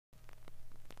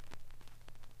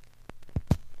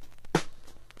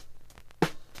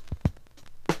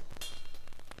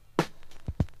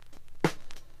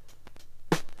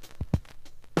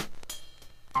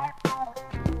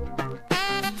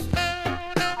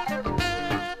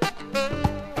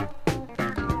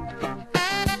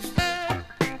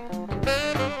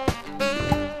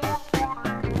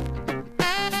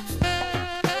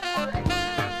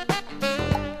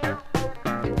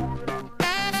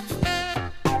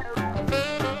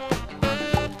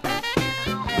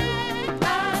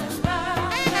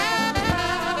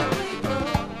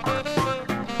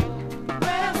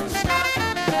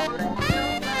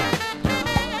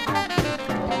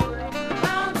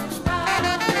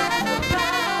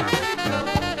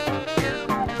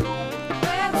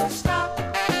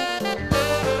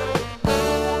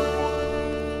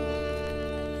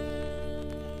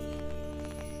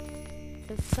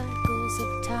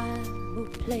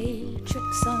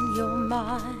your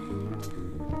mind.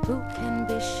 Who can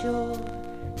be sure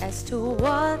as to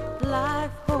what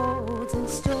life holds in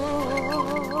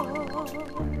store?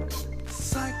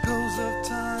 Cycles of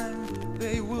time,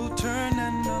 they will turn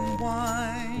and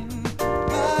unwind.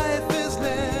 Life is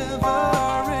never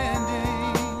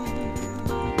ending.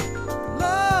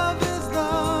 Love is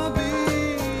the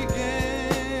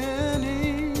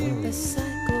beginning. The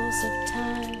cycles of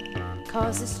time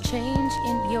causes change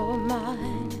in your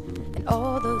mind, and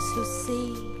all those who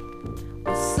see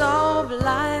will solve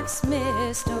life's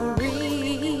mystery.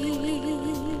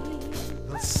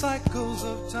 The cycles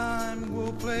of time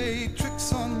will play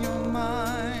tricks on your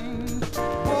mind.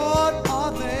 What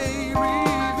are they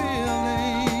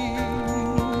revealing?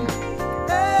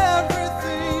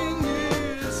 Everything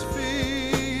is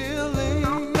feeling.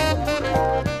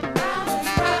 Round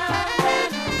and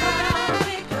round and round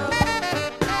we go.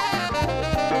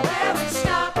 Where we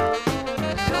stop,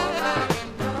 nobody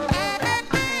knows.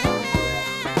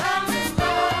 Round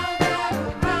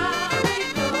and round we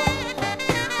go.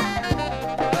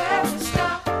 Where we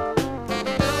stop, nobody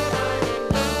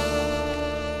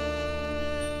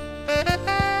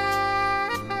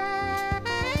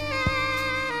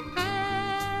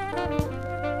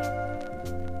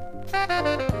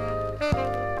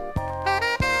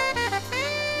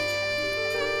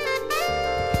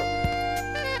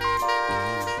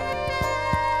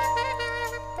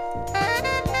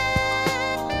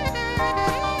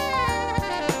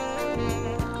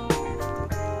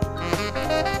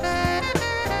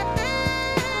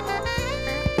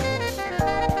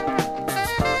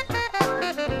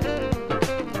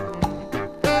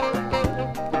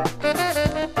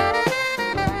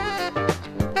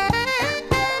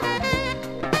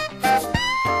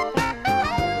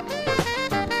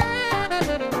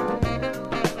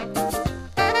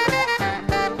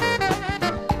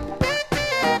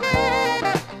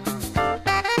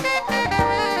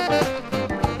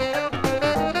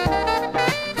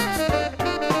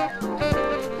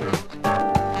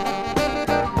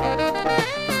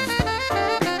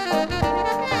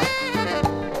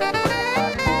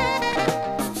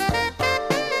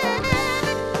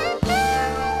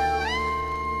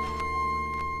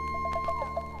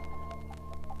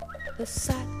The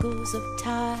cycles of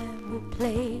time will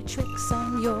play tricks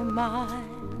on your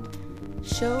mind,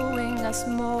 showing us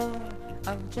more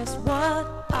of just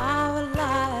what our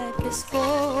life is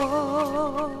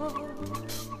for.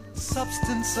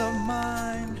 Substance of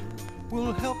mind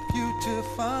will help you to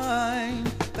find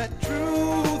that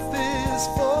truth is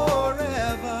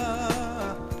forever.